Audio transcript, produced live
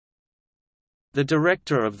The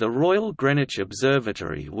director of the Royal Greenwich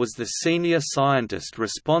Observatory was the senior scientist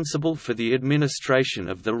responsible for the administration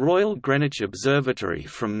of the Royal Greenwich Observatory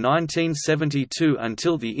from 1972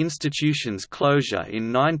 until the institution's closure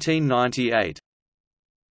in 1998.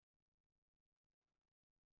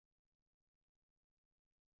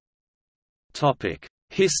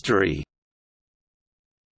 History.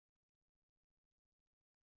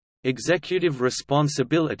 Executive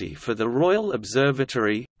responsibility for the Royal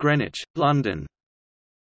Observatory, Greenwich, London,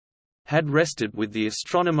 had rested with the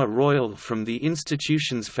Astronomer Royal from the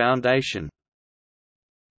institution's foundation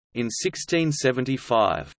in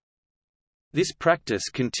 1675. This practice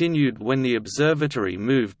continued when the observatory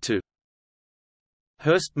moved to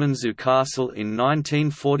Hurstmonceux Castle in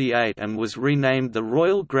 1948 and was renamed the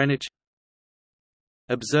Royal Greenwich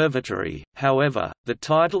Observatory. However, the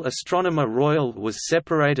title Astronomer Royal was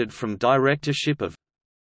separated from directorship of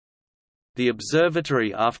the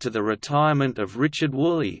observatory after the retirement of Richard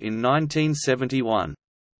Woolley in 1971.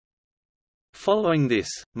 Following this,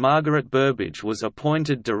 Margaret Burbage was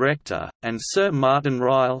appointed director, and Sir Martin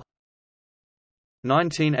Ryle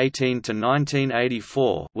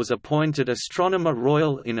 (1918–1984) was appointed Astronomer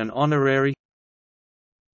Royal in an honorary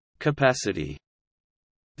capacity.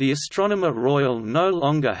 The Astronomer Royal no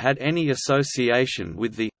longer had any association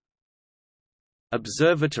with the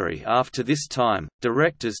observatory after this time.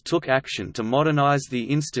 Directors took action to modernize the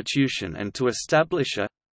institution and to establish a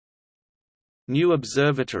new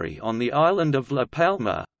observatory on the island of La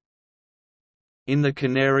Palma in the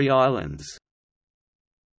Canary Islands.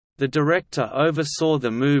 The director oversaw the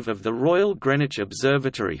move of the Royal Greenwich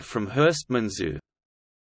Observatory from Hurstmonceux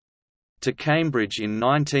to Cambridge in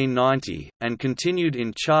 1990, and continued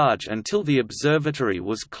in charge until the observatory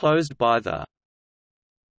was closed by the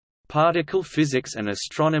Particle Physics and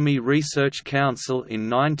Astronomy Research Council in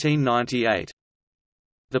 1998.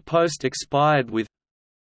 The post expired with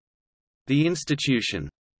the institution.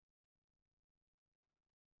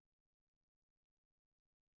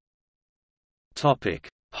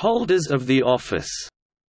 Holders of the office.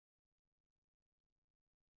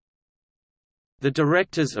 The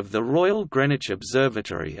directors of the Royal Greenwich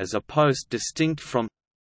Observatory as a post distinct from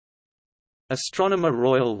Astronomer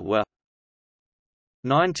Royal were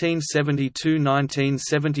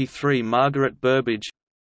 1972–1973 Margaret Burbage,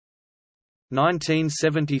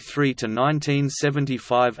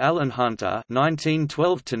 1973–1975 Alan Hunter,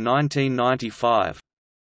 1912–1995,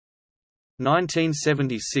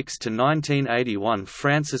 1976–1981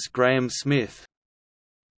 Francis Graham Smith,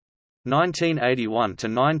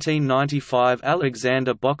 1981–1995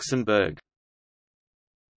 Alexander Boxenberg,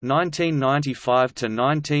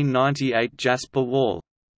 1995–1998 Jasper Wall.